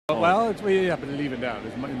Well, it's we have to leave it down.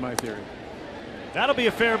 Is in my theory. That'll be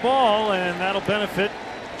a fair ball, and that'll benefit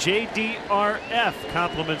JDRF.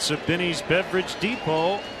 Compliments of Binny's Beverage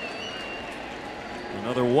Depot.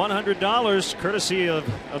 Another $100 courtesy of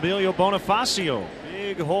Emilio Bonifacio.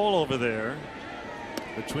 Big hole over there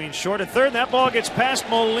between short and third. That ball gets past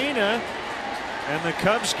Molina, and the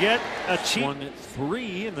Cubs get a cheap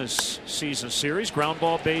 1-3 in this season series. Ground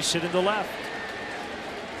ball, base hit into left.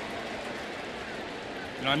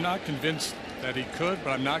 And I'm not convinced that he could,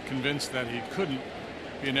 but I'm not convinced that he couldn't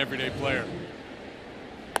be an everyday player.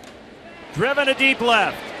 Driven to deep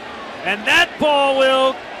left, and that ball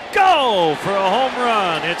will go for a home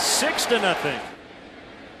run. It's 6-0.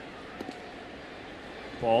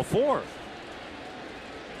 Ball 4.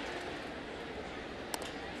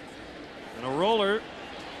 And a roller.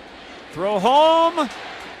 Throw home.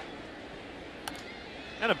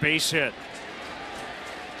 And a base hit.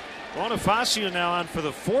 Bonifacio now on for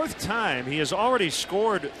the 4th time. He has already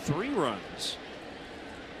scored 3 runs.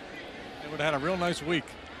 They would have had a real nice week.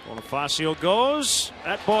 Bonifacio goes.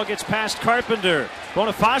 That ball gets past Carpenter.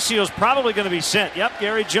 Bonifacio's probably going to be sent. Yep,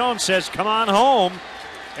 Gary Jones says, come on home.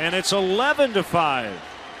 And it's 11-5.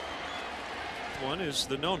 One is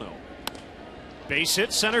the no-no. Base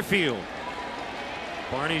hit center field.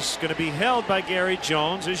 Barney's going to be held by Gary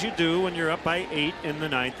Jones, as you do when you're up by 8 in the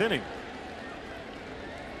 9th inning.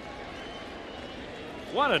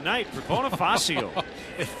 What a night for Bonifacio.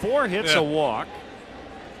 4 hits, a walk.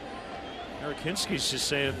 Eric Hinsky's just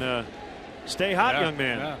saying, stay hot, young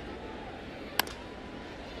man. Yeah.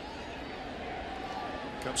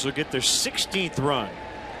 Cubs will get their 16th run.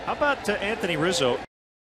 How about Anthony Rizzo?